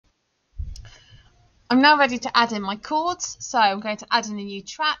I'm now ready to add in my chords, so I'm going to add in a new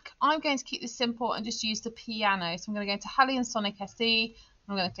track. I'm going to keep this simple and just use the piano. So I'm going to go into Halley and Sonic SE.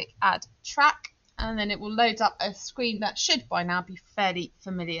 I'm going to click Add Track, and then it will load up a screen that should by now be fairly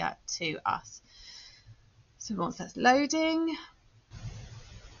familiar to us. So once that's loading,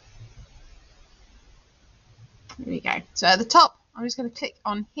 here we go. So at the top, I'm just going to click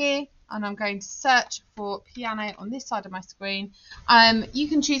on here, and I'm going to search for piano on this side of my screen. You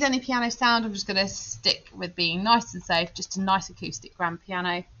can choose any piano sound. I'm just going to stick with being nice and safe, just a nice acoustic grand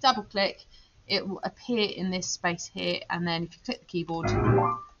piano. Double click, it will appear in this space here, and then if you click the keyboard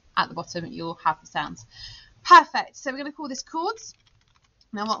at the bottom, you'll have the sounds. Perfect. So we're going to call this chords.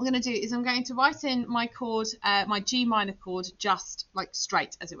 Now what I'm going to do is I'm going to write in my chord, my G minor chord, just like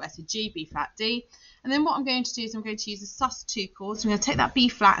straight as it were, so G, B flat, D. And then what I'm going to do is I'm going to use the sus2 chord. So I'm going to take that B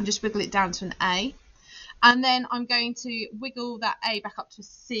flat and just wiggle it down to an A. And then I'm going to wiggle that A back up to a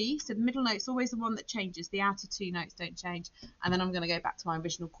C. So the middle note's always the one that changes. The outer two notes don't change. And then I'm going to go back to my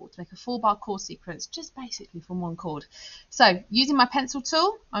original chord to make a 4-bar chord sequence, just basically from one chord. So using my pencil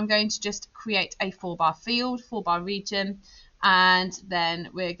tool, I'm going to just create a 4-bar field, 4-bar region. And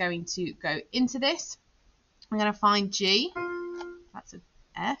then we're going to go into this. I'm going to find G. That's an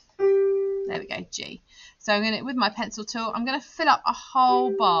F. There we go, G. So I'm going to, with my pencil tool, I'm going to fill up a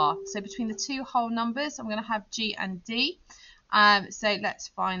whole bar. So between the two whole numbers, I'm going to have G and D. So let's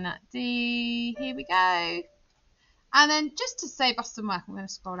find that D. Here we go. And then just to save us some work, I'm going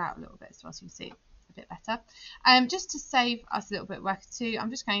to scroll out a little bit so you can see a bit better. Just to save us a little bit of work too, I'm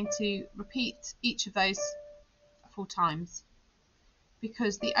just going to repeat each of those 4 times,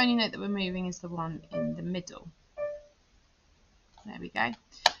 because the only note that we're moving is the one in the middle. There we go.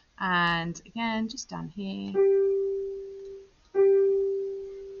 And again, just down here.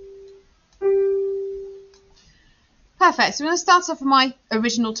 Perfect. So we're going to start off with my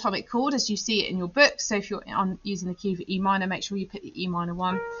original tonic chord as you see it in your book. So if you're using the key for E minor, make sure you pick the E minor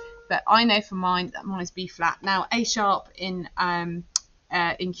one. But I know for mine that mine is B flat. Now A sharp in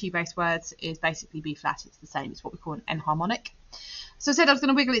key-based words is basically B flat. It's the same. It's what we call an enharmonic. So I said I was going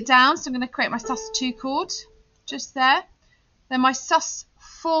to wiggle it down, so I'm going to create my sus2 chord just there. Then my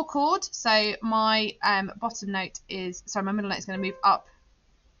sus4 chord, so my bottom note is, sorry, my middle note is going to move up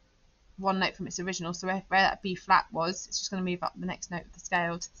 1 note from its original. So where that B flat was, it's just going to move up the next note of the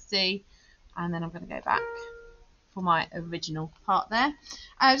scale to the C, and then I'm going to go back for my original part there.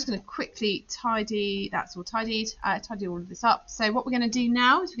 I'm just going to quickly tidy, that's all tidied, tidy all of this up. So what we're going to do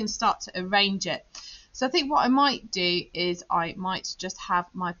now is we're going to start to arrange it. So I think what I might do is I might just have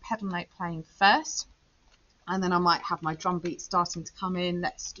my pedal note playing first, and then I might have my drum beat starting to come in.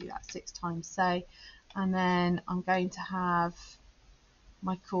 Let's do that 6 times, say. And then I'm going to have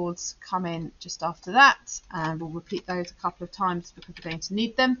my chords come in just after that, and we'll repeat those a couple of times because we're going to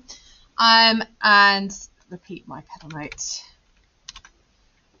need them. And repeat my pedal note.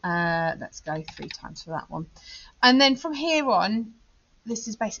 Let's go 3 times for that one. And then from here on, this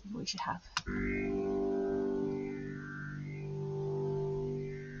is basically what we should have.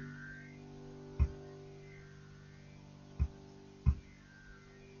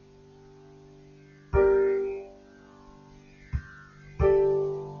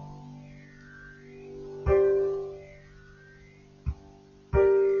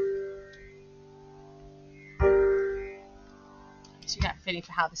 So you get a feeling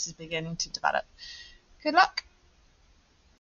for how this is beginning to develop. Good luck.